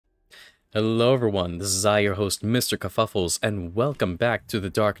Hello everyone, this is I, your host, Mr. Kafuffles, and welcome back to the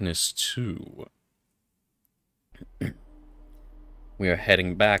Darkness 2. We are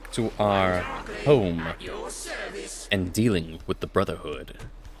heading back to our home and dealing with the Brotherhood.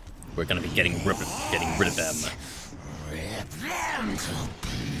 We're gonna be getting rid of them. Rip them to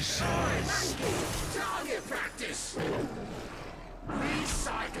pieces. Target practice.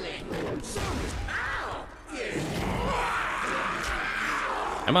 Recycling. Ow!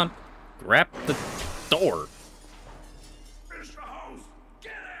 Come on, grab the door. Mr. Host,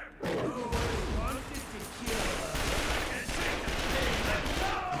 get him!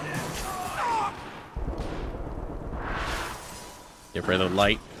 Get rid of the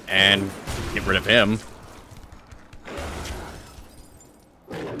light and get rid of him.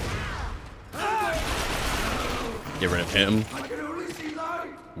 Get rid of him.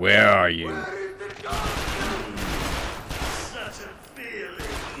 Where are you? Such a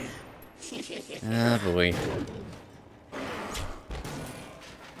feeling. Ah, boy.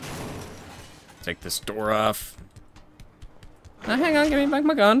 Take this door off. Oh, hang on, give me back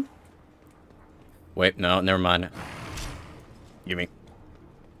my gun. Wait, no, never mind. Give me.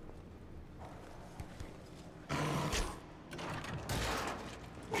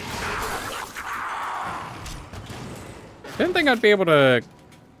 Didn't think I'd be able to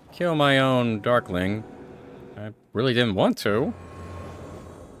kill my own Darkling. I really didn't want to.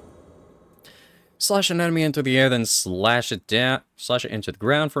 Slash an enemy into the air, then slash it into the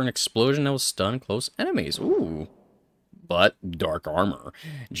ground for an explosion that will stun close enemies. Ooh. But dark armor.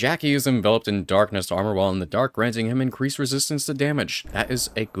 Jackie is enveloped in darkness armor while in the dark, granting him increased resistance to damage. That is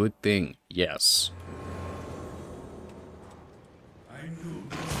a good thing. Yes.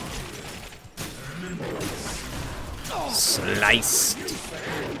 Sliced.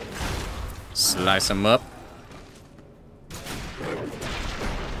 Slice him up.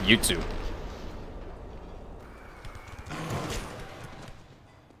 You too.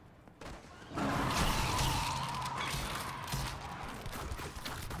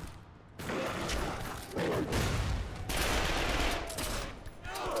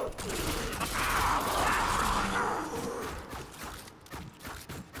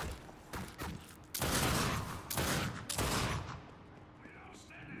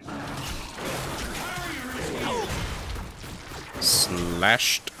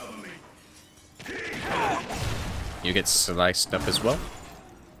 Slashed. You get sliced up as well.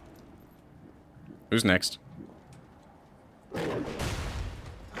 Who's next?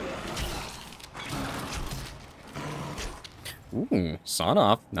 Ooh, sawn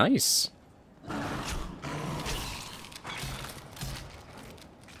off. Nice.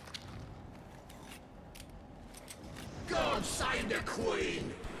 God save the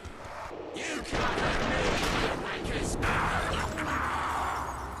Queen! You can't hurt me, you wankers!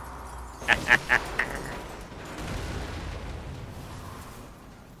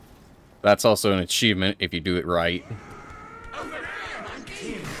 That's also an achievement if you do it right. Over there,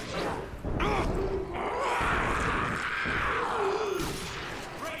 monkey!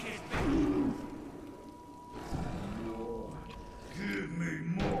 Give me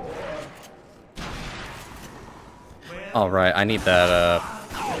more. Alright, I need that,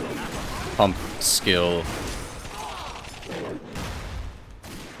 pump skill.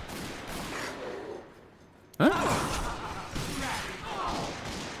 Huh?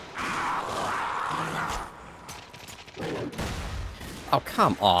 Oh,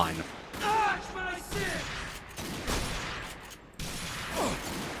 come on.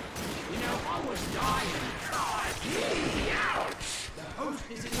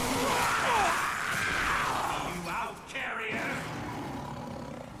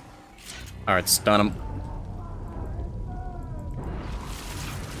 Alright, stun him.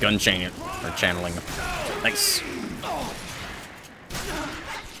 Gun chain it. Or channeling him. Nice.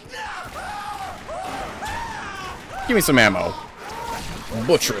 Give me some ammo.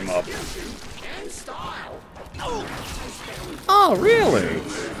 Butcher him up. Oh, really?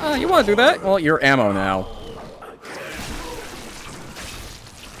 You want to do that? Well, you're ammo now.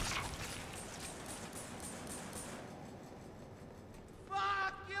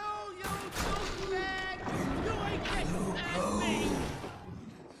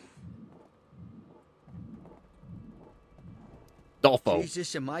 Dolfo.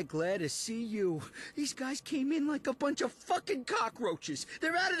 Jesus, am I glad to see you. These guys came in like a bunch of fucking cockroaches.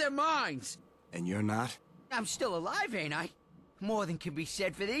 They're out of their minds. And you're not? I'm still alive, ain't I? More than can be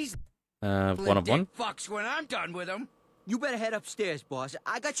said for these One of one. fucks when I'm done with them. You better head upstairs, boss.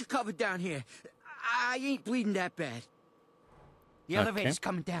 I got you covered down here. I ain't bleeding that bad. The elevator's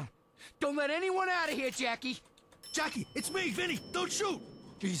coming down. Don't let anyone out of here, Jackie. Jackie, it's me, Vinny. Don't shoot.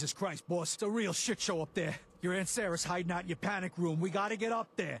 Jesus Christ, boss. It's a real shit show up there. Your Aunt Sarah's hiding out in your panic room. We gotta get up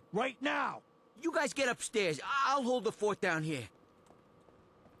there. Right now. You guys get upstairs. I'll hold the fort down here.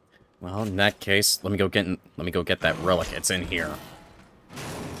 Well, in that case, let me go get that relic. It's in here.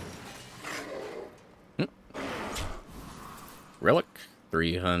 Relic,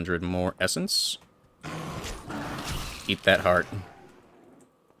 300 more essence. Eat that heart.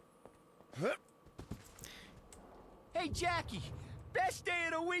 Hey, Jackie. Best day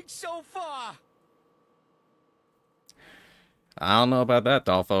of the week so far. I don't know about that,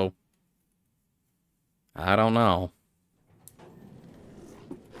 Dolfo. I don't know. It's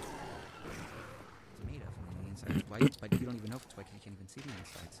made of. I mean, the inside is white, but you don't even know if it's white because you can't even see the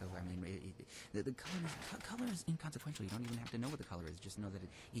inside. So, I mean, the color is inconsequential. You don't even have to know what the color is. Just know that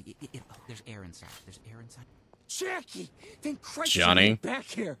there's air inside. There's air inside. Jackie! Thank Christ Johnny. you made it back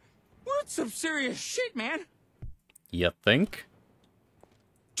here. We're in some serious shit, man. You think?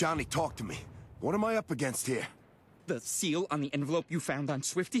 Johnny, talk to me. What am I up against here? The seal on the envelope you found on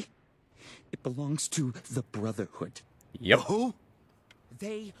Swifty? It belongs to the Brotherhood. Yep. Who?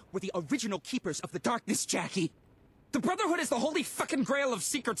 They were the original keepers of the darkness, Jackie. The Brotherhood is the holy fucking grail of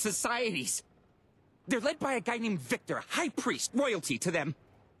secret societies. They're led by a guy named Victor, high priest, royalty to them.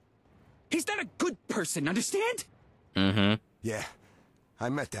 He's not a good person, understand? Mm-hmm. Yeah, I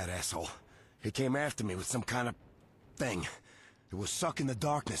met that asshole. He came after me with some kind of thing. It was sucking the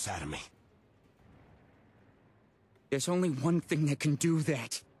darkness out of me. There's only one thing that can do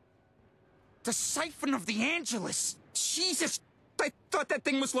that. The Siphon of the Angelus. Jesus, I thought that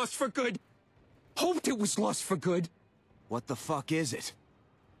thing was lost for good. Hoped it was lost for good. What the fuck is it?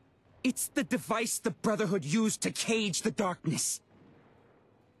 It's the device the Brotherhood used to cage the darkness.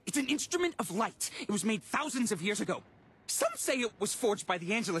 It's an instrument of light. It was made thousands of years ago. Some say it was forged by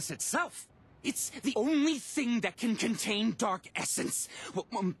the Angelus itself. It's the only thing that can contain dark essence.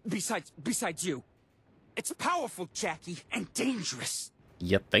 Well, besides you. It's powerful, Jackie, and dangerous.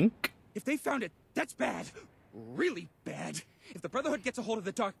 You think? If they found it, that's bad. Really bad. If the Brotherhood gets a hold of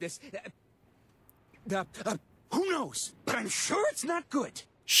the darkness, who knows? But I'm sure it's not good.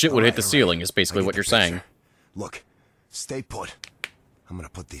 Shit would hit the ceiling is basically I get what the you're picture. saying. Look, stay put. I'm gonna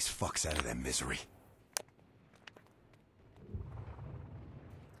put these fucks out of their misery.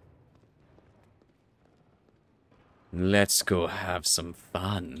 Let's go have some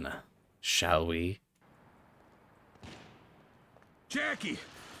fun, shall we? Jackie!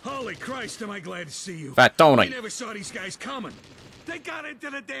 Holy Christ, am I glad to see you. Fat I Tony. never saw these guys coming. They got into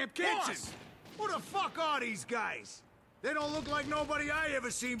the damn kitchen. Boss! Who the fuck are these guys? They don't look like nobody I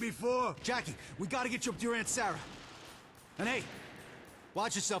ever seen before. Jackie, we gotta get you up to your Aunt Sarah. And hey,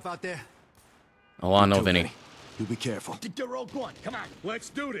 watch yourself out there. Oh, I know, Too, Vinny. Vinny. You be careful. Get the rope on. Come on. Let's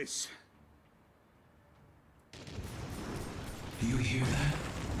do this. Do you hear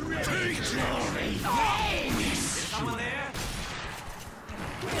that? Take glory. Someone there?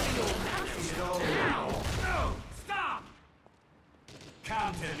 No! Stop!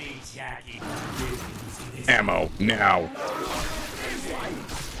 Come to me, Jackie. Ammo, now.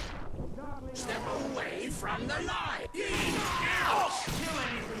 Step away from the light.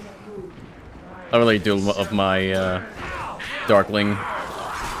 I really do love my, Darkling.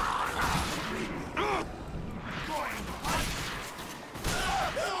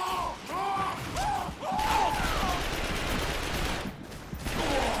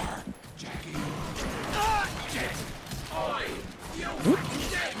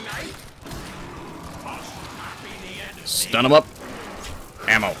 Stun him up.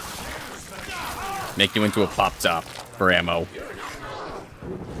 Ammo. Make you into a pop top for ammo.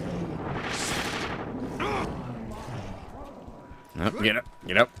 Oh, get up.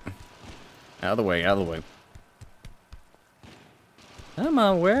 Get up. Out of the way. Out of the way. Come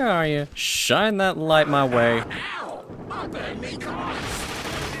on, where are you? Shine that light my way.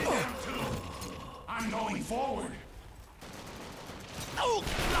 I'm going forward. Oh,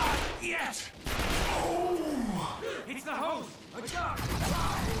 God, yes! Oh! It's the host! A duck!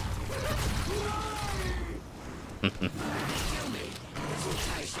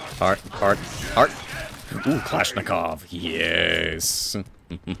 Heart, heart, heart. Ooh, Kalashnikov. Yes.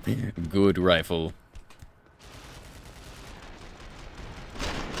 Good rifle.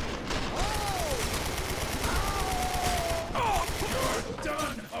 You're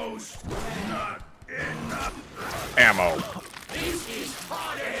done, host! Not enough! Ammo. This is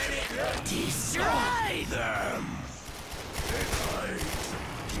hard-headed! Destroy them!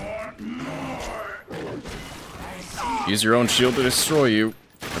 Want more? Use your own shield to destroy you.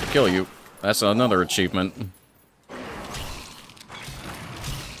 Or to kill you. That's another achievement.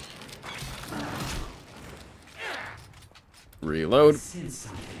 Reload.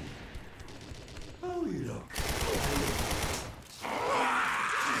 Oh, look.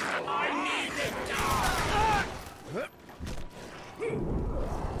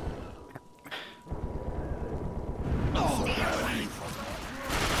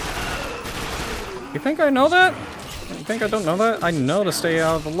 You think I know that? You think I don't know that? I know to stay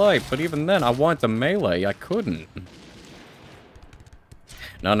out of the light, but even then, I want the melee. I couldn't.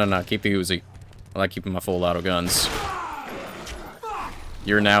 No. Keep the Uzi. I like keeping my full auto guns.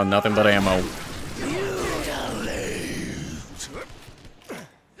 You're now nothing but ammo.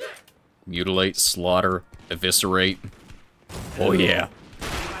 Mutilate, slaughter, eviscerate. Oh yeah.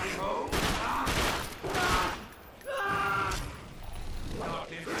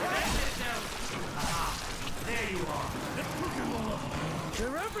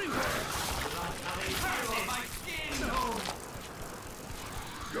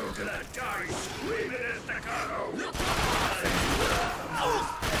 You're gonna die screaming at Staccato!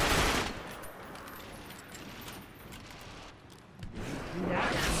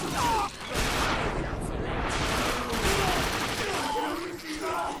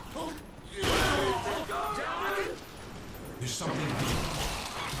 There's something.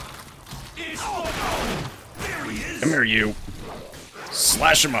 It's there he is. Come here, you.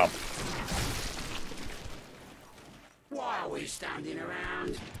 Slash him up. Why are we standing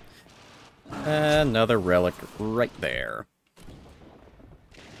around? Another relic right there.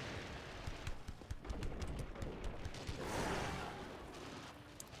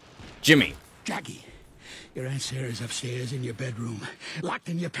 Jimmy. Jackie, your Aunt Sarah's upstairs in your bedroom, locked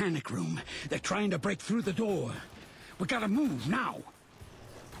in your panic room. They're trying to break through the door. We gotta move now.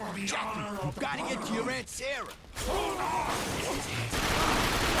 Jackie, You gotta get to your Aunt Sarah.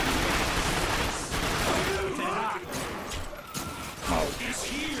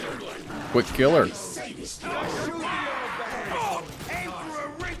 Quick killer. aim for a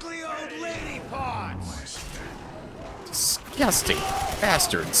wrinkly old lady parts! Disgusting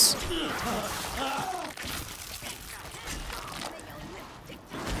bastards.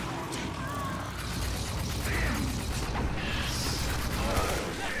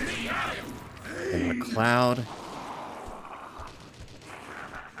 In the cloud.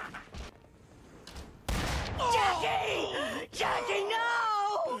 Jackie,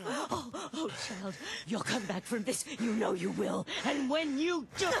 no! Oh, child, you'll come back from this. You know you will. And when you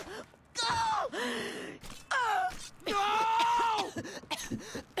do...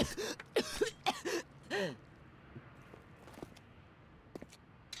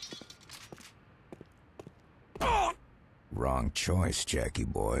 Wrong choice, Jackie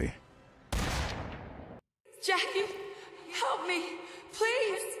boy. Jackie, help me,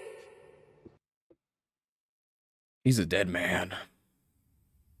 please. He's a dead man.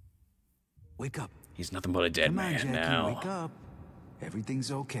 Wake up. He's nothing but a dead Come on, man Jackie, now. wake up.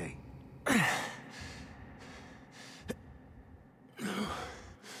 Everything's okay.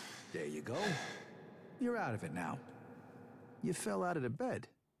 There you go. You're out of it now. You fell out of the bed.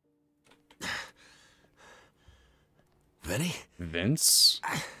 Vinny? Vince?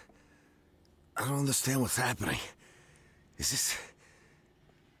 I don't understand what's happening. Is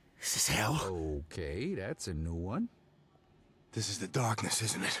this hell? Okay, that's a new one. This is the darkness,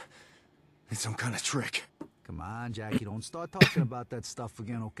 isn't it? It's some kind of trick. Come on, Jackie, don't start talking about that stuff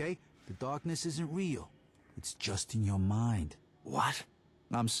again, okay? The darkness isn't real. It's just in your mind. What?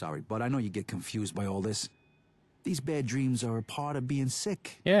 I'm sorry, but I know you get confused by all this. These bad dreams are a part of being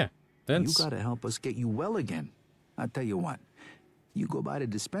sick. Yeah, Vince. You gotta help us get you well again. I'll tell you what. You go by the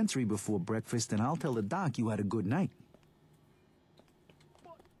dispensary before breakfast, and I'll tell the doc you had a good night.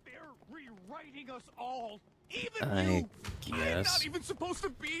 But they're rewriting us all! Even I you! I'm guess. not even supposed to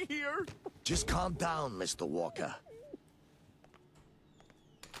be here! Just calm down, Mr. Walker.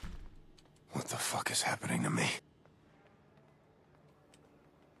 What the fuck is happening to me?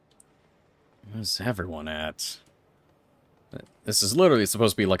 Where's everyone at? This is literally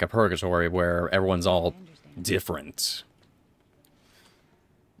supposed to be like a purgatory where everyone's all different.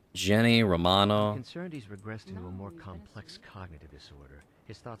 Jenny, Romano. Concerned he's regressed into a more complex cognitive disorder.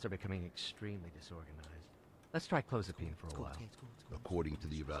 His thoughts are becoming extremely disorganized. Let's try clozapine for a while. According to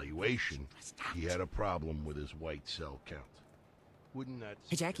the evaluation, he had a problem with his white cell count. Wouldn't that...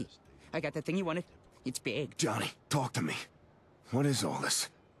 Hey, Jackie, I got that thing you wanted. It's big. Johnny, talk to me. What is all this?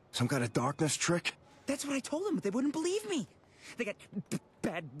 Some kind of darkness trick? That's what I told them, but they wouldn't believe me. They got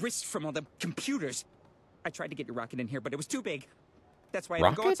bad wrists from all the computers. I tried to get your rocket in here, but it was too big. That's why I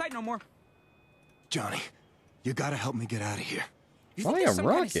don't go Rocket? outside no more. Johnny, you gotta help me get out of here. You Why think there's a some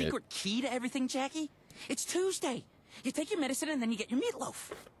kind of rocket? secret key to everything, Jackie? It's Tuesday. You take your medicine and then you get your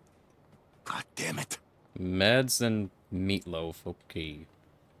meatloaf. God damn it. Meds and Meatloaf, okay.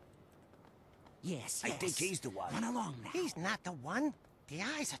 Yes, I think he's the one. Run along now. He's not the one. The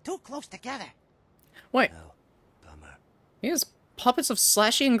eyes are too close together. Wait. Oh, bummer. He has puppets of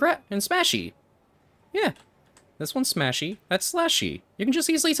Slashy and Smashy. Yeah. This one's Smashy, that's Slashy. You can just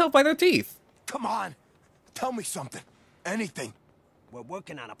easily tell by their teeth. Come on! Tell me something. Anything. We're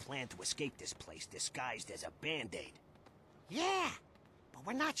working on a plan to escape this place disguised as a band-aid. Yeah, but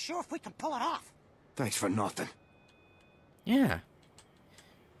we're not sure if we can pull it off. Thanks for nothing. Yeah.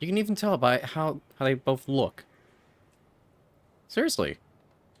 You can even tell by how they both look. Seriously.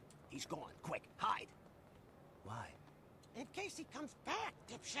 He's gone. Quick, hide. Why? In case he comes back,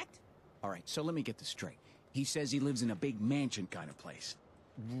 dipshit. All right, so let me get this straight. He says he lives in a big mansion kind of place.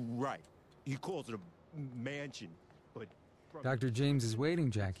 Right. He calls it a mansion, but... Dr. James is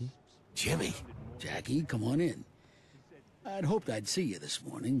waiting, Jackie. Jimmy. Jackie, come on in. I'd hoped I'd see you this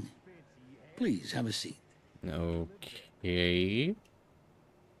morning. Please, have a seat. Okay.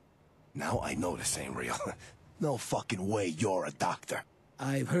 Now I know this ain't real. No fucking way you're a doctor.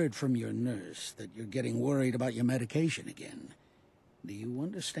 I've heard from your nurse that you're getting worried about your medication again. Do you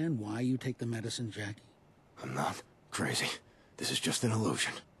understand why you take the medicine, Jackie? I'm not crazy. This is just an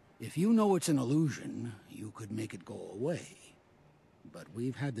illusion. If you know it's an illusion, you could make it go away. But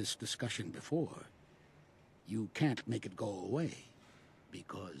we've had this discussion before. You can't make it go away,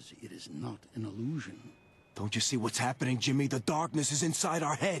 because it is not an illusion. Don't you see what's happening, Jimmy? The darkness is inside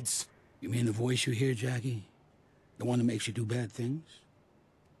our heads. You mean the voice you hear, Jackie? The one that makes you do bad things?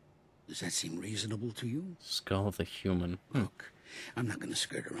 Does that seem reasonable to you? Skull of the human. Look, I'm not going to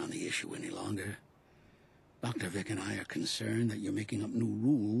skirt around the issue any longer. Dr. Vic and I are concerned that you're making up new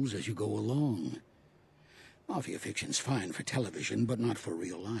rules as you go along. Mafia fiction's fine for television, but not for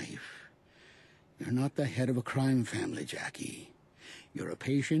real life. You're not the head of a crime family, Jackie. You're a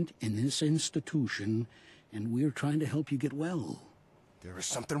patient in this institution, and we're trying to help you get well. There is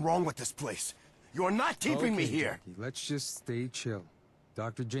something wrong with this place. You're not keeping me here. Jackie, let's just stay chill.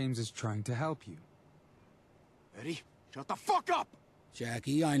 Dr. James is trying to help you. Eddie, shut the fuck up!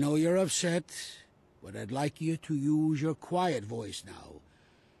 Jackie, I know you're upset, but I'd like you to use your quiet voice now.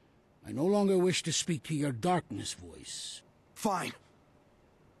 I no longer wish to speak to your darkness voice. Fine.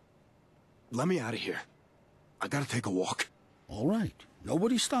 Let me out of here. I gotta take a walk. All right.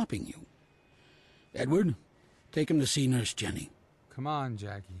 Nobody's stopping you. Edward, take him to see Nurse Jenny. Come on,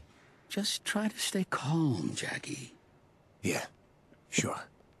 Jackie. Just try to stay calm, Jackie. Yeah, sure.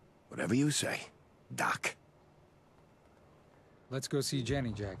 Whatever you say, Doc. Let's go see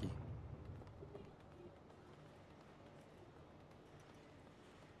Jenny, Jackie.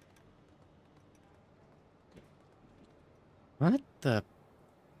 What the?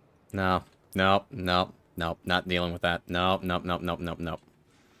 No, not dealing with that. No.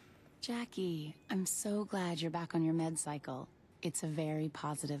 Jackie, I'm so glad you're back on your med cycle. It's a very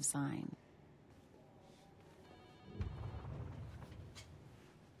positive sign.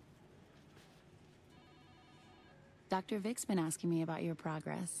 Dr. Vic's been asking me about your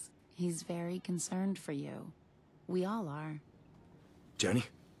progress. He's very concerned for you. We all are. Jenny,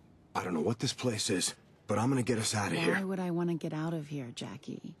 I don't know what this place is, but I'm gonna get us out of here. Why would I want to get out of here,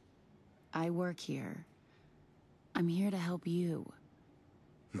 Jackie? I work here. I'm here to help you.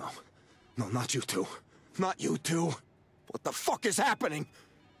 No, not you two. Not you two. What the fuck is happening?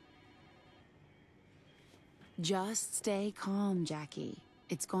 Just stay calm, Jackie.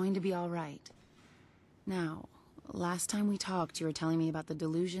 It's going to be all right. Now, last time we talked, you were telling me about the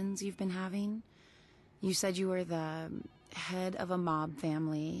delusions you've been having. You said you were the head of a mob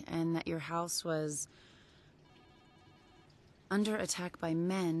family and that your house was under attack by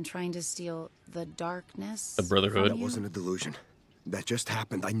men trying to steal the darkness. The Brotherhood. That wasn't a delusion. That just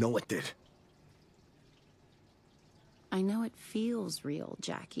happened. I know it did. I know it feels real,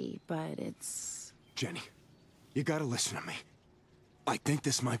 Jackie, but it's... Jenny, you gotta listen to me. I think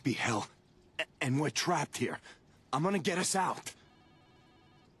this might be hell. And we're trapped here. I'm gonna get us out.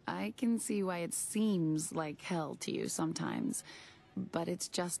 I can see why it seems like hell to you sometimes, but it's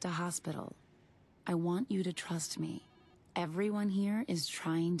just a hospital. I want you to trust me. Everyone here is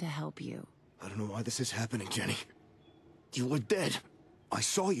trying to help you. I don't know why this is happening, Jenny. You were dead. I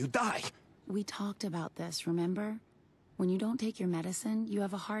saw you die. We talked about this, remember? When you don't take your medicine, you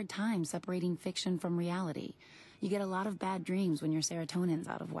have a hard time separating fiction from reality. You get a lot of bad dreams when your serotonin's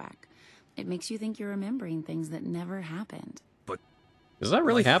out of whack. It makes you think you're remembering things that never happened. But does that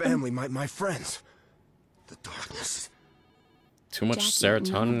really happen? My family, my friends. The darkness. Too much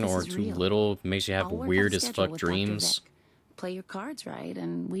serotonin or too little makes you have weird as fuck dreams. Play your cards right,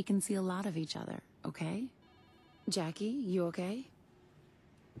 and we can see a lot of each other, okay? Jackie, you okay?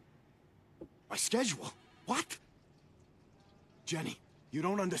 My schedule? What? Jenny, you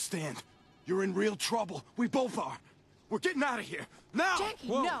don't understand. You're in real trouble. We both are. We're getting out of here. Now! Jackie,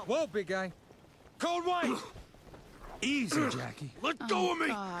 Whoa, no! whoa, big guy. Cold White! Easy, Jackie. Let go of me!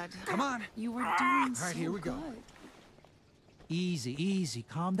 God. Come on. You were doing so All right, here we go. good. Easy, easy.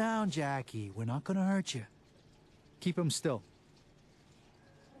 Calm down, Jackie. We're not gonna hurt you. Keep him still.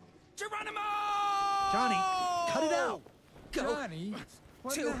 Geronimo! Johnny, cut it out! Johnny,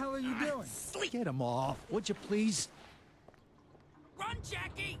 what the hell are you doing? Get him off, would you please? Run,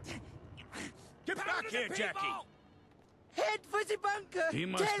 Jackie! Get back here, Jackie! Head for the bunker! He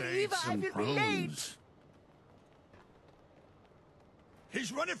must Tell have Eva ate I some will be late! prunes.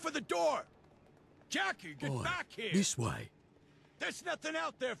 He's running for the door! Jackie, get back here! This way. There's nothing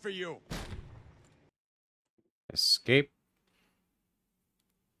out there for you! Escape.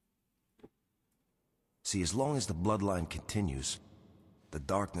 See, as long as the bloodline continues, the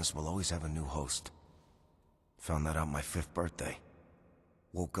darkness will always have a new host. Found that out my 5th birthday.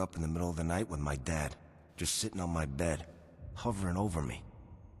 Woke up in the middle of the night with my dad, just sitting on my bed, hovering over me,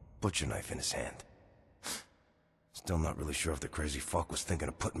 butcher knife in his hand. Still not really sure if the crazy fuck was thinking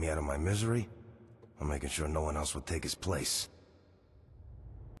of putting me out of my misery, or making sure no one else would take his place.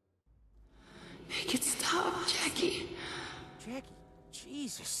 Make it stop, Jackie. Jackie,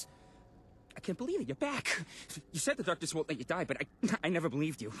 Jesus. I can't believe it, you're back. You said the darkness won't let you die, but I never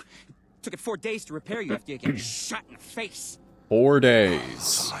believed you. Took it 4 days to repair you after you get shot in the face. 4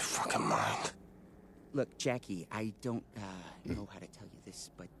 days. My fucking mind. Look, Jackie, I don't know how to tell you this,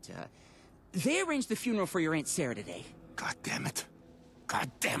 but they arranged the funeral for your Aunt Sarah today. God damn it.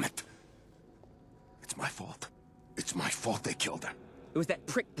 God damn it. It's my fault. It's my fault they killed her. It was that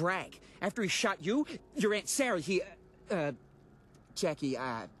prick Bragg. After he shot you, your Aunt Sarah, Jackie,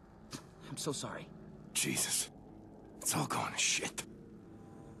 I'm so sorry. Jesus. It's all going to shit.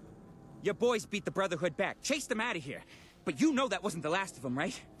 Your boys beat the Brotherhood back, chased them out of here. But you know that wasn't the last of them,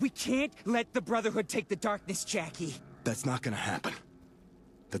 right? We can't let the Brotherhood take the darkness, Jackie. That's not gonna happen.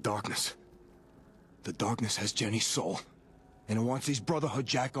 The darkness has Jenny's soul. And it wants these Brotherhood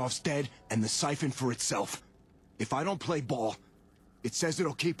jackoffs dead and the siphon for itself. If I don't play ball, it says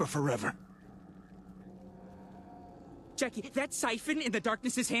it'll keep her forever. Jackie, that siphon in the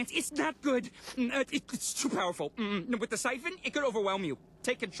darkness's hands, it's not good. It's too powerful. With the siphon, it could overwhelm you.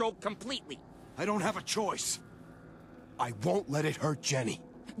 Take control completely. I don't have a choice. I won't let it hurt Jenny.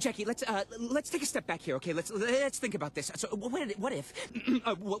 Jackie, let's take a step back here, okay? Let's think about this. So,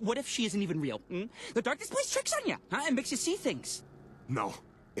 what if she isn't even real? The darkness plays tricks on you, huh? And makes you see things. No,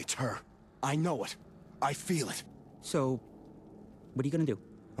 it's her. I know it. I feel it. So, what are you gonna do?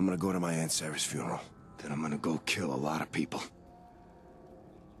 I'm gonna go to my Aunt Sarah's funeral. Then I'm gonna go kill a lot of people.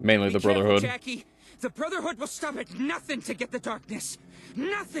 Mainly the Brotherhood. Careful, Jackie. The Brotherhood will stop at nothing to get the darkness.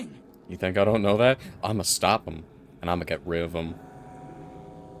 Nothing. You think I don't know that? I'ma stop him, and I'ma get rid of him.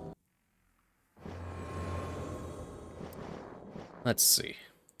 Let's see.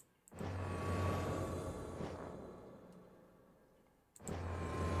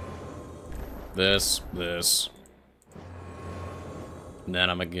 This. And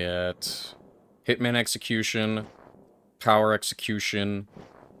then I'm gonna get Hitman Execution, Power Execution,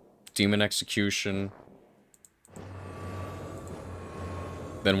 Demon Execution.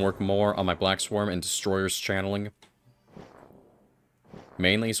 Then work more on my Black Swarm and Destroyer's channeling.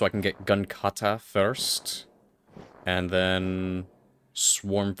 Mainly so I can get Gun Kata first. And then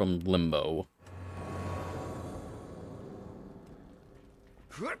Swarm from Limbo.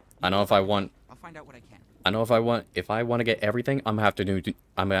 I know if I want... I'll find out what I can. I know if I want to get everything, I'm gonna have to do...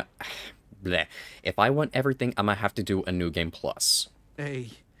 bleh. If I want everything, I'm gonna have to do a New Game Plus. Hey,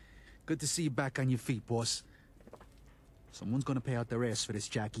 good to see you back on your feet, boss. Someone's gonna pay out their ass for this,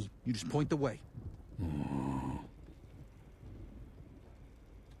 Jackie. You just point the way.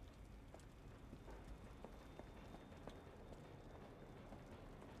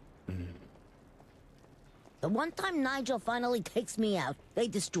 The one time Nigel finally takes me out, they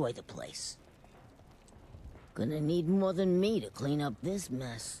destroy the place. Gonna need more than me to clean up this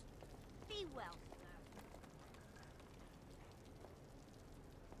mess. Be well,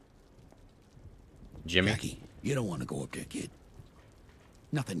 Jimmy? Jackie, you don't want to go up there, kid.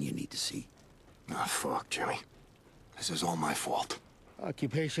 Nothing you need to see. Ah, fuck, Jimmy. This is all my fault.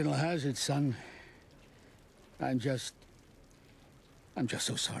 Occupational hazard, son. I'm just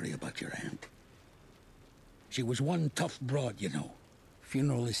so sorry about your aunt. She was one tough broad, you know.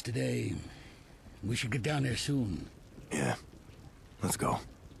 Funeral is today. We should get down there soon. Yeah. Let's go.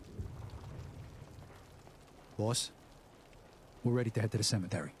 Boss, we're ready to head to the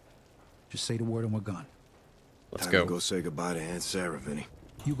cemetery. Just say the word and we're gone. Let's Time go. to go say goodbye to Aunt Sarah, Vinny.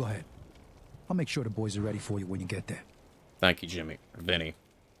 You go ahead. I'll make sure the boys are ready for you when you get there. Thank you, Jimmy. Vinny.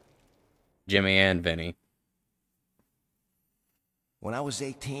 Jimmy and Vinny. When I was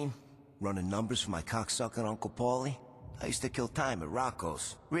 18, running numbers for my cocksucking Uncle Paulie, I used to kill time at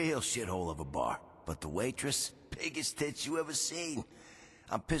Rocco's. Real shithole of a bar. But the waitress, biggest tits you ever seen.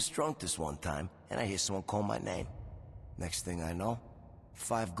 I'm pissed drunk this one time, and I hear someone call my name. Next thing I know,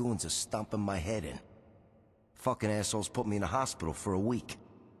 5 goons are stomping my head in. Fucking assholes put me in a hospital for a week.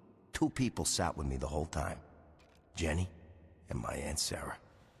 2 people sat with me the whole time. Jenny and my Aunt Sarah.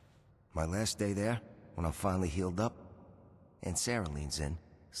 My last day there, when I'm finally healed up, Aunt Sarah leans in,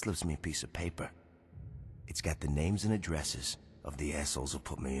 slips me a piece of paper. It's got the names and addresses of the assholes who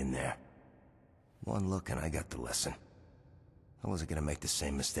put me in there. One look and I got the lesson. I wasn't gonna make the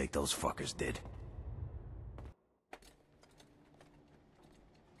same mistake those fuckers did.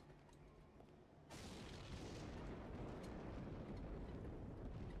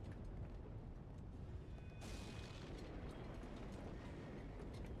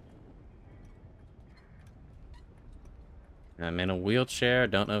 I'm in a wheelchair.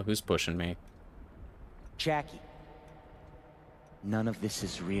 Don't know who's pushing me. Jackie, none of this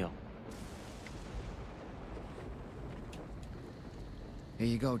is real. Here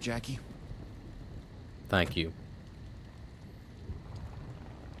you go, Jackie. Thank you.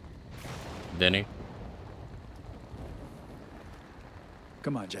 Vinny?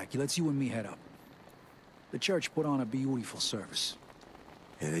 Come on, Jackie, let's you and me head up. The church put on a beautiful service.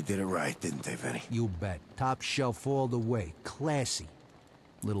 Yeah, they did it right, didn't they, Vinny? You bet. Top shelf all the way. Classy.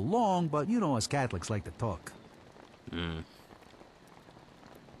 Little long, but you know us Catholics like to talk. Hmm.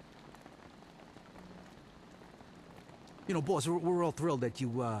 You know, boss, we're all thrilled that you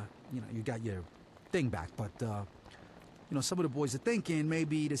got your thing back, but, you know, some of the boys are thinking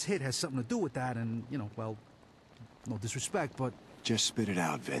maybe this hit has something to do with that, and, you know, well, no disrespect, but... Just spit it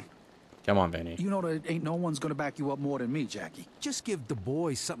out, Vin. Come on, Vinny. You know that ain't no one's gonna back you up more than me, Jackie. Just give the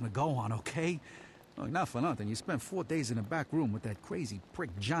boys something to go on, okay? Look, not for nothing, you spent 4 days in the back room with that crazy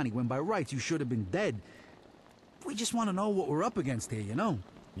prick Johnny when by rights you should have been dead. We just want to know what we're up against here, you know?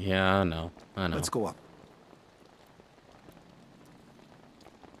 Yeah, I know. I know. Let's go up.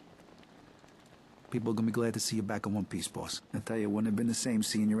 People are gonna be glad to see you back in one piece, boss. I tell you, it wouldn't have been the same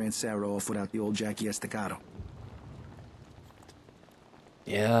seeing your Aunt Sarah off without the old Jackie Estacado.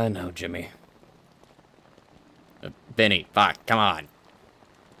 Yeah, I know, Jimmy. Vinny, fuck, come on.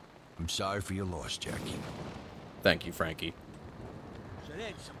 I'm sorry for your loss, Jackie. Thank you, Frankie. So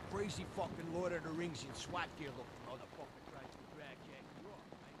then some crazy fucking Lord of the Rings and SWAT gear looking motherfucker tries to drag Jackie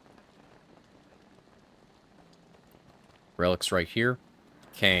off, right? Relics right here.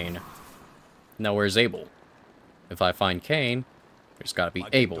 Kane. Now, where's Abel? If I find Kane, there's gotta be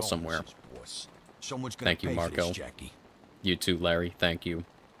Abel somewhere. Someone's gonna Thank you, pay for Marco. this, Jackie. You too, Larry. Thank you.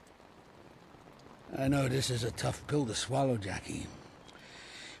 I know this is a tough pill to swallow, Jackie.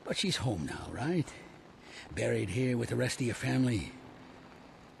 But she's home now, right? Buried here with the rest of your family.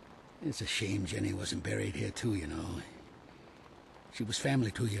 It's a shame Jenny wasn't buried here too, you know. She was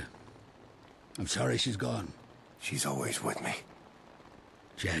family to you. I'm sorry she's gone. She's always with me.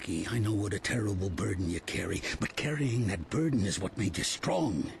 Jackie, I know what a terrible burden you carry, but carrying that burden is what made you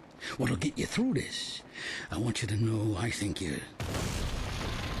strong. What'll get you through this. I want you to know I think you're...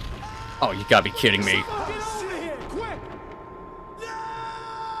 Oh, you gotta be kidding me. Get over here, quick!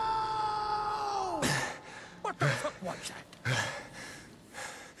 No! What the fuck was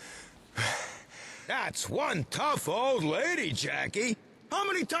that? That's one tough old lady, Jackie. How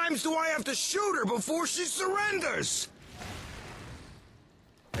many times do I have to shoot her before she surrenders?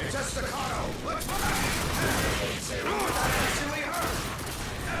 It's a staccato. Let's go. That actually hurt.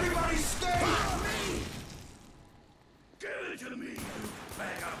 Everybody stay. Give it to me, you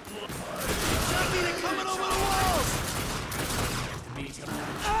bag of blood. Jackie, they're coming over the walls.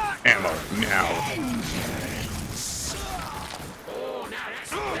 Ammo now. Oh, now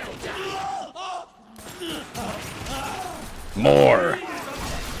that's well done. More.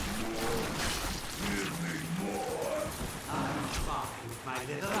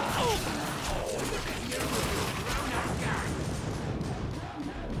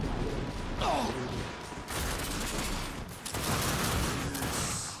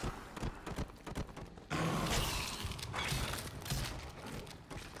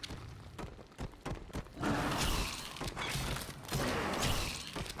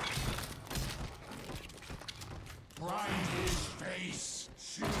 Grind his face.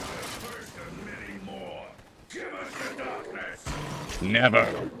 Shoot the first of many more. Give us the darkness. Never.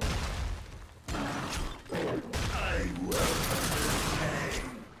 I will pay.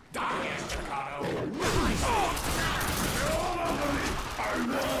 Die, Estacado.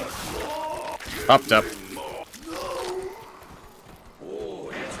 Popped up.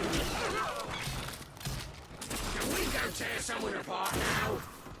 share some with her part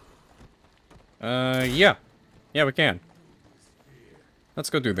now? Yeah. Yeah, we can. Let's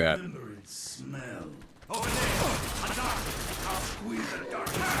go do that. Smell. Over there! A dark! I'll squeeze the dark out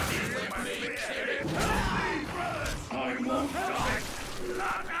of my spirit! Help me, brothers! I won't die!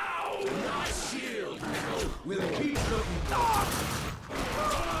 Not now! Nice shield! We'll keep looking.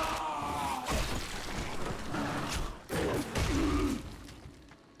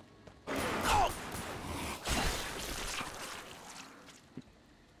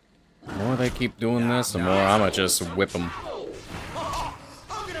 The more they keep doing this, the more I'ma just whip them.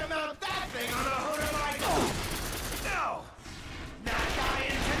 I'm gonna mount that thing on the hood of my gun! No! Not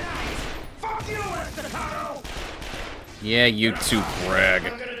dying tonight! Fuck you, Estacado! Yeah, you too, Greg.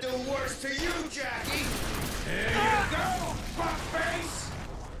 I'm gonna do worse to you, Jackie! There you go, fuckface!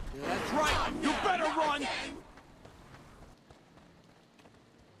 That's right. You better run.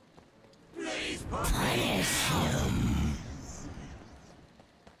 Please punish him!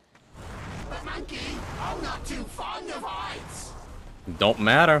 But monkey, I'm not too fond of heights! Don't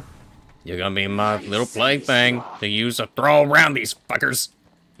matter. You're gonna be my little plaything to use to throw around these fuckers.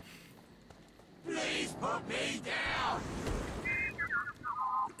 Please put me down!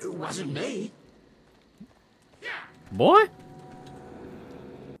 It wasn't me. Boy?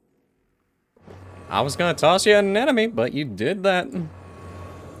 I was gonna toss you at an enemy, but you did that.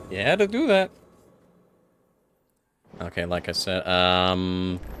 You had to do that. Okay, like I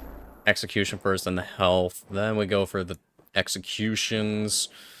said, execution first, then the health. Then we go for the executions.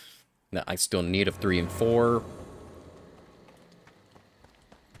 Now, I still need of 3 and 4.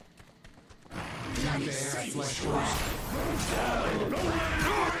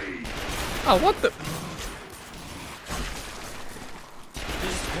 Oh, what the?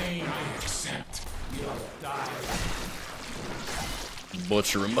 This pain I accept. You'll die.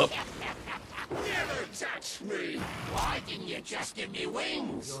 Butcher him up. Never touch me! Why didn't you just give me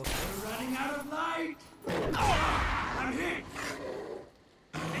wings? You're running out of light! Oh, I'm hit!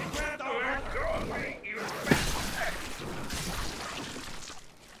 Grab the rat!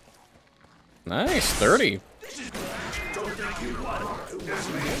 Nice, 30. Don't think you want to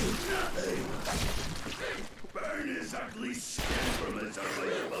nothing! Burn his ugly skin from his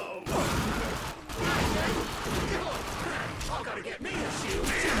ugly bone! I gotta get me a shield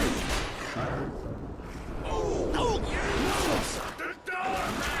too!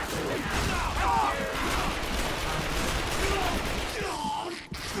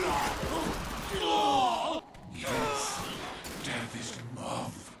 Yes, death is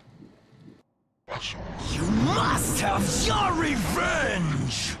love. You must have your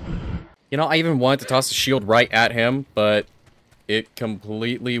revenge! You know, I even wanted to toss the shield right at him, but it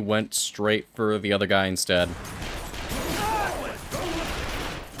completely went straight for the other guy instead.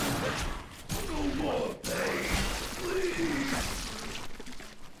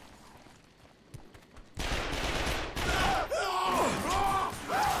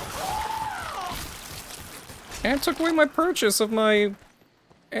 And it took away my purchase of my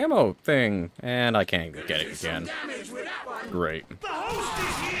ammo thing. And I can't get it again. Great. The host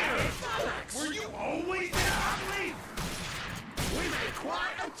is here! Were you always that ugly? We made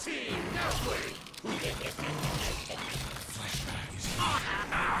quite a team, don't we? Flashback is here.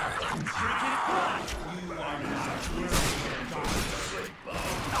 You are not worthy of darkness.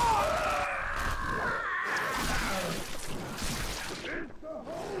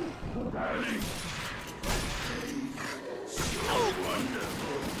 So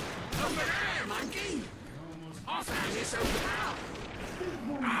wonderful. Over there, monkey. I'll find you something out.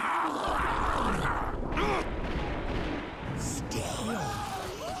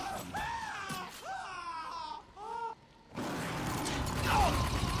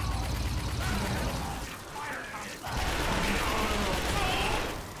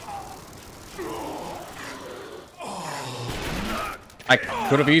 I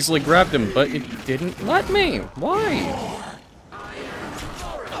could have easily grabbed him, but it didn't let me. Why?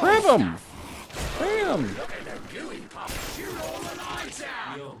 Grab him! Bam!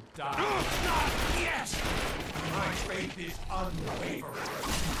 You'll die. Not yet! My faith is unwavering.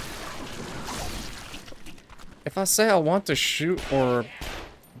 If I say I want to shoot or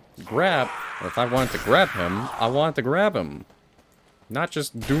grab, or if I want to grab him, I want to grab him. Not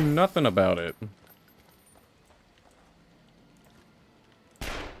just do nothing about it.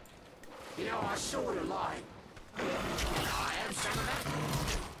 You know, I sort of like. I have some of that.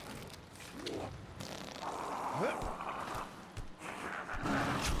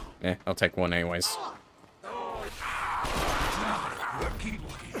 I'll take one anyways. Keep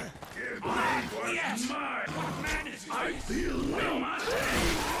looking. Give me what's mine. I feel well. I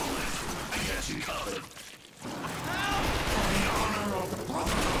got you covered.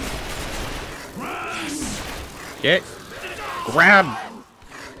 Get. Grab.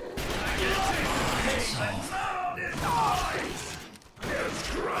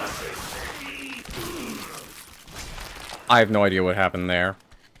 I have no idea what happened there.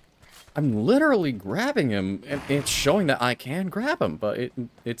 I'm literally grabbing him, and it's showing that I can grab him, but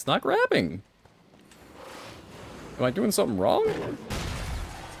it's not grabbing. Am I doing something wrong?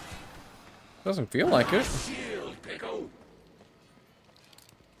 Doesn't feel like it.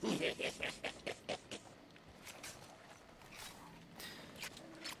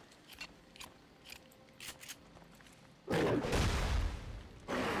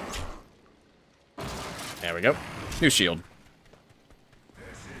 There we go. New shield.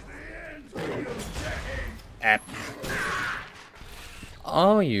 App.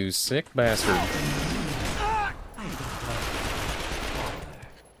 Oh, you sick bastard.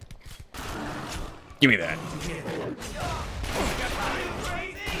 Give me that.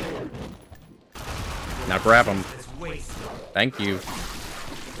 Now grab him. Thank you.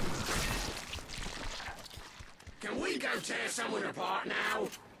 Can we go tear someone apart now?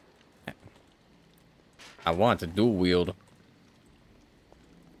 I want to dual wield.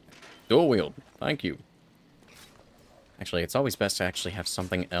 Dual wield. Thank you. Actually, it's always best to actually have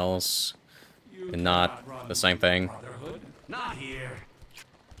something else and not the same thing. Not here.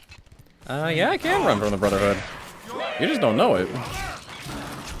 Yeah, I can run from the Brotherhood. You just don't know it.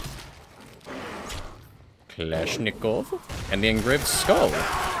 Kalashnikov and the engraved skull.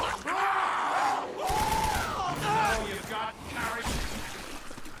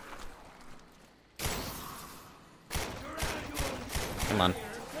 Come on.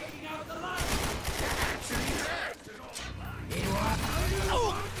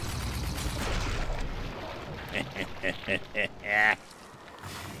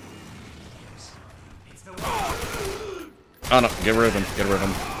 Oh no, get rid of him, get rid of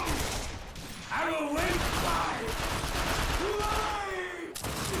him.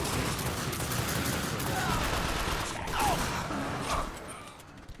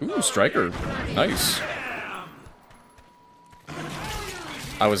 Ooh, Striker. Nice.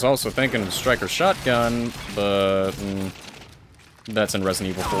 I was also thinking of Striker Shotgun, but that's in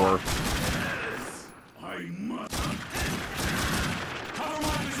Resident Evil 4.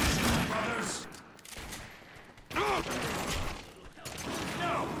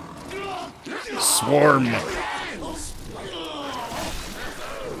 Swarm.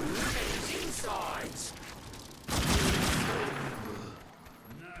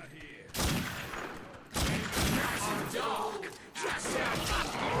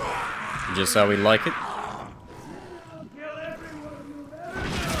 Just how we like it.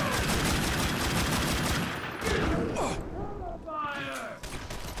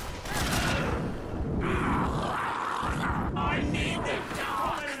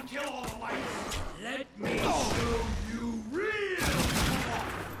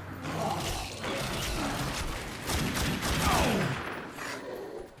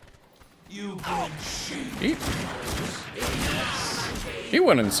 He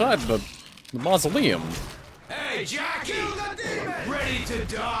went inside the mausoleum. Hey, Jackie! Ready to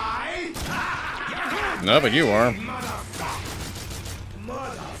die? No, but you are.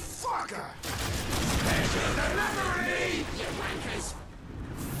 Motherfucker!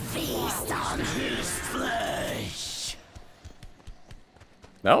 Feast on his flesh.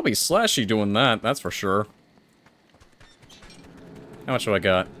 That'll be Slashy doing that, that's for sure. How much do I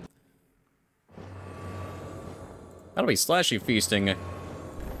got? That'll be Slashy feasting.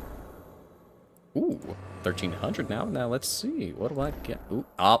 Ooh, 1,300 now. Now let's see. What do I get? Ooh,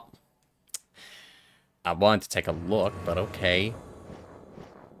 up. I wanted to take a look, but okay.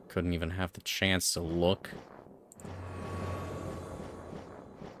 Couldn't even have the chance to look.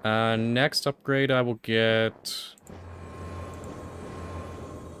 Next upgrade I will get...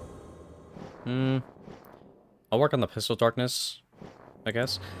 I'll work on the Pistol Darkness, I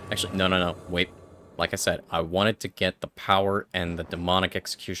guess. Actually, no. Wait. Like I said, I wanted to get the power and the demonic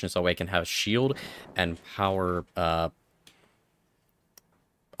execution so I can have shield and power, power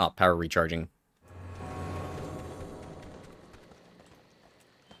recharging.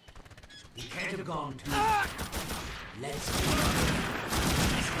 You can't have gone too far. Let's go.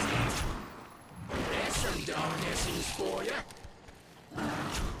 There's some darknesses for you.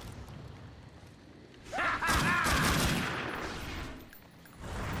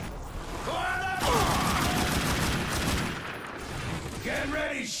 Get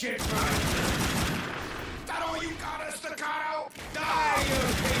ready, shitbird! That all you got us, Staccato? Die, you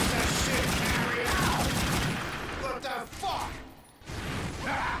piece of shit, carry out! What the fuck?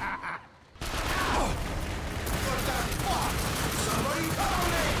 What the fuck? Somebody call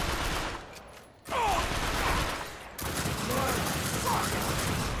me!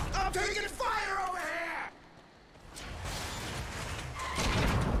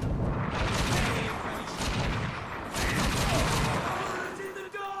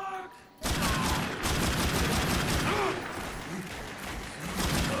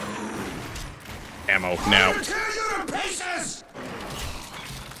 no, no. Tear you to pieces!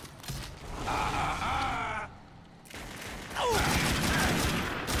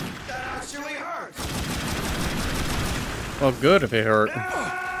 That actually hurt. Well, good if it hurt.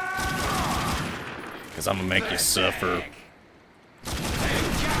 Because I'm gonna make you suffer.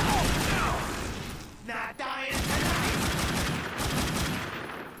 Not dying tonight.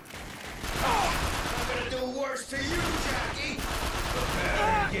 I'm gonna do worse to you, Jackie.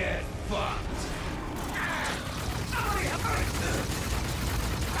 Prepare to get fucked.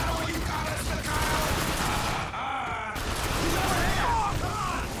 How you got us the car? He's over here! Come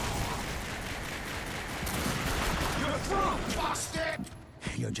on! You're through, fuckstick!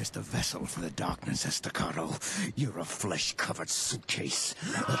 You're just a vessel for the darkness, Estacado. You're a flesh-covered suitcase.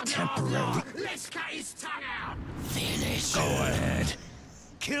 A temporary... Let's cut his tongue out! Finish. Go ahead.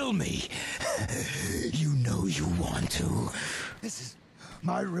 Kill me. You know you want to. This is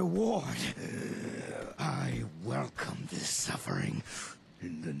my reward. I welcome this suffering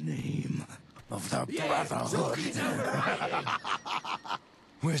in the name of the Brotherhood.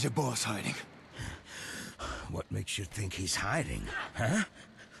 Where's your boss hiding? What makes you think he's hiding, huh?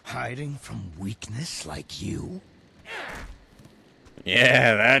 Hiding from weakness like you?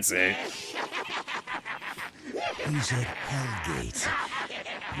 Yeah, that's it. He's at Hellgate.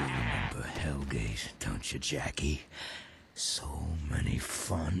 You remember Hellgate, don't you, Jackie? So many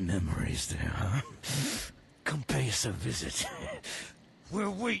fond memories there, huh? Come pay us a visit. We're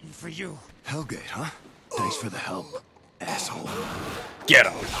waiting for you. Hellgate, huh? Thanks for the help, asshole. Get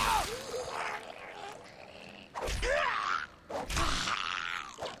him.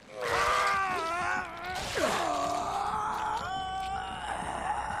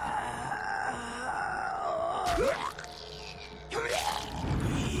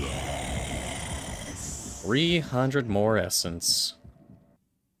 300 more essence.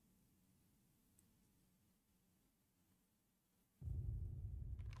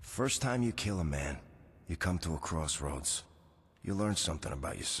 First time you kill a man, you come to a crossroads. You learn something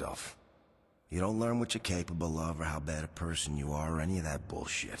about yourself. You don't learn what you're capable of or how bad a person you are or any of that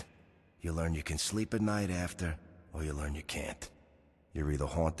bullshit. You learn you can sleep at night after, or you learn you can't. You're either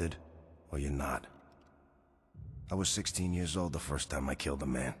haunted, or you're not. I was 16 years old the first time I killed a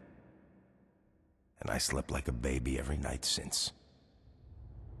man. And I slept like a baby every night since.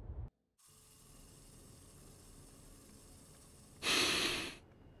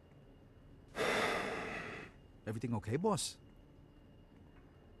 Everything okay, boss?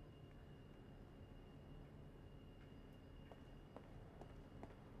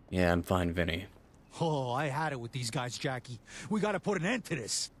 Yeah, I'm fine, Vinny. Oh, I had it with these guys, Jackie. We gotta put an end to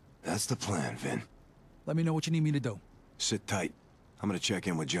this. That's the plan, Vin. Let me know what you need me to do. Sit tight. I'm gonna check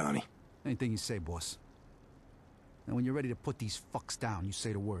in with Johnny. Anything you say, boss. And when you're ready to put these fucks down, you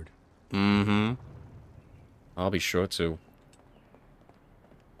say the word. Mm-hmm. I'll be sure to.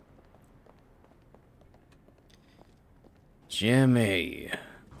 Jimmy.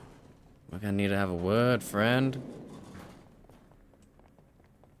 We're gonna need to have a word, friend.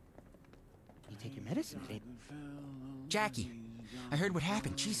 You take your medicine, babe. Jackie, I heard what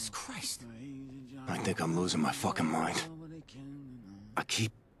happened. Jesus Christ. I think I'm losing my fucking mind. I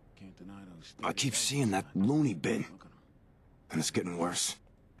keep seeing that loony bin. And it's getting worse.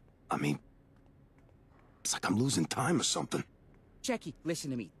 I mean, it's like I'm losing time or something. Jackie,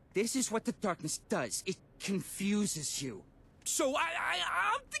 listen to me. This is what the darkness does. It confuses you. So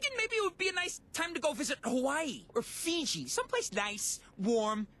I'm thinking maybe it would be a nice time to go visit Hawaii or Fiji. Someplace nice,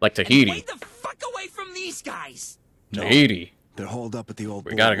 warm. Like Tahiti. And way the fuck away from these guys. Tahiti. They're holed up at the old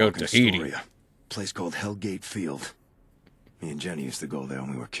We gotta go boardwalk to in Tahiti. Astoria. Place called Hellgate Field. Me and Jenny used to go there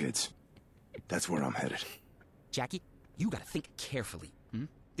when we were kids. That's where I'm headed. Jackie, you gotta think carefully.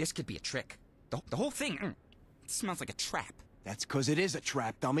 This could be a trick. The whole thing, it smells like a trap. That's 'cause it is a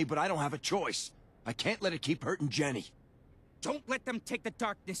trap, dummy, but I don't have a choice. I can't let it keep hurting Jenny. Don't let them take the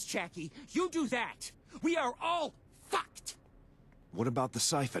darkness, Jackie. You do that. We are all fucked. What about the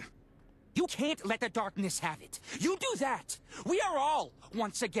siphon? You can't let the darkness have it. You do that. We are all,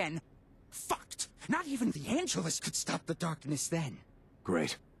 once again, fucked. Not even the Angelus could stop the darkness then.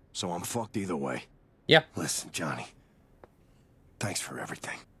 Great. So I'm fucked either way. Yeah. Listen, Johnny. Thanks for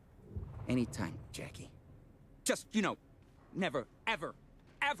everything. Anytime, Jackie. Just, never, ever,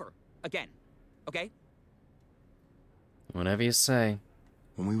 ever again. Okay? Whatever you say.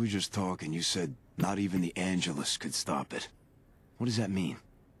 When we were just talking, you said not even the Angelus could stop it. What does that mean?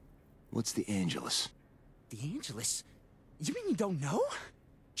 What's the Angelus? The Angelus? You mean you don't know?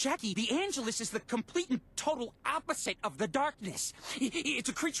 Jackie, the Angelus is the complete and total opposite of the darkness. It's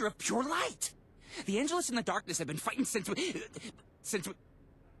a creature of pure light. The Angelus and the darkness have been fighting since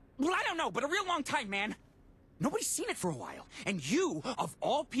Well, I don't know, but a real long time, man. Nobody's seen it for a while. And you, of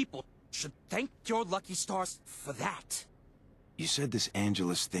all people, should thank your lucky stars for that. You said this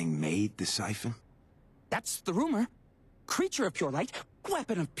Angelus thing made the siphon? That's the rumor. Creature of pure light,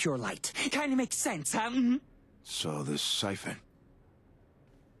 weapon of pure light. Kinda makes sense, huh? Mm-hmm. So this siphon...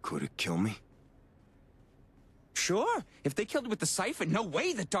 could it kill me? Sure. If they killed it with the siphon, no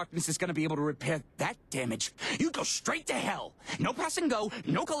way the darkness is gonna be able to repair that damage. You'd go straight to hell. No pass and go,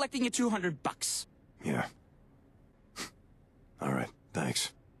 no collecting your $200. Yeah. All right,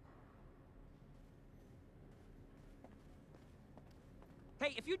 thanks.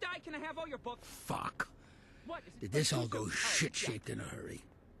 Hey, if you die, can I have all your books? Fuck. What? Did this all go shit-shaped in a hurry?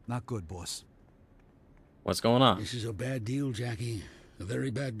 Not good, boss. What's going on? This is a bad deal, Jackie. A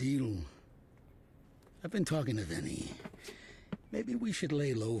very bad deal. I've been talking to Vinny. Maybe we should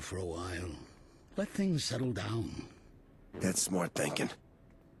lay low for a while. Let things settle down. That's smart thinking.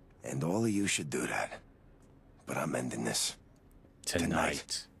 And all of you should do that. But I'm ending this.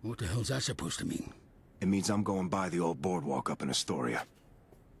 Tonight. What the hell's that supposed to mean? It means I'm going by the old boardwalk up in Astoria.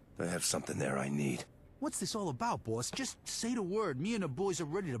 They have something there I need. What's this all about, boss? Just say the word. Me and the boys are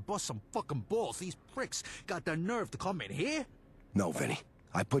ready to bust some fucking balls. These pricks got the nerve to come in here? No, Vinny.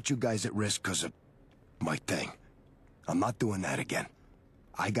 I put you guys at risk because of my thing. I'm not doing that again.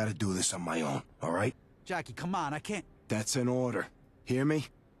 I gotta do this on my own, all right? Jackie, come on, I can't... That's an order. Hear me?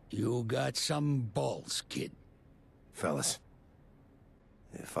 You got some balls, kid. Fellas,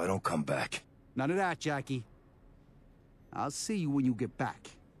 if I don't come back... None of that, Jackie. I'll see you when you get back.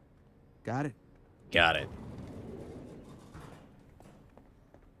 Got it? Got it.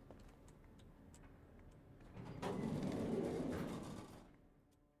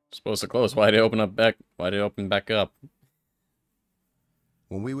 Supposed to close. Why'd it open up back? Why'd it open back up?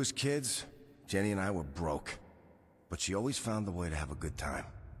 When we was kids, Jenny and I were broke. But she always found a way to have a good time.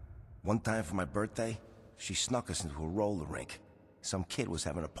 One time for my birthday, she snuck us into a roller rink. Some kid was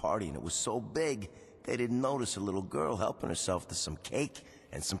having a party and it was so big, they didn't notice a little girl helping herself to some cake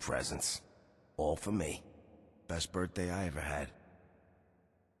and some presents. All for me. Best birthday I ever had.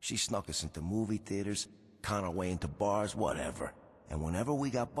 She snuck us into movie theaters, con our way into bars, whatever. And whenever we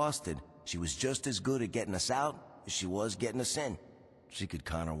got busted, she was just as good at getting us out as she was getting us in. She could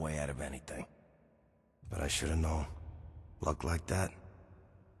con her way out of anything. But I should have known. Luck like that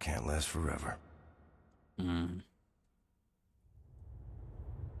can't last forever.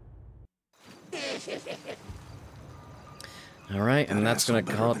 Alright, and that's gonna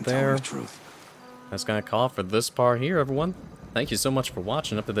call it there. That's gonna call for this part here, everyone. Thank you so much for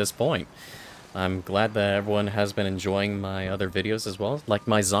watching up to this point. I'm glad that everyone has been enjoying my other videos as well, like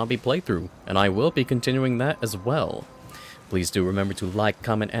my zombie playthrough, and I will be continuing that as well. Please do remember to like,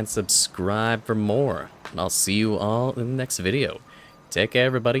 comment, and subscribe for more, and I'll see you all in the next video. Take care,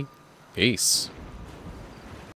 everybody. Peace.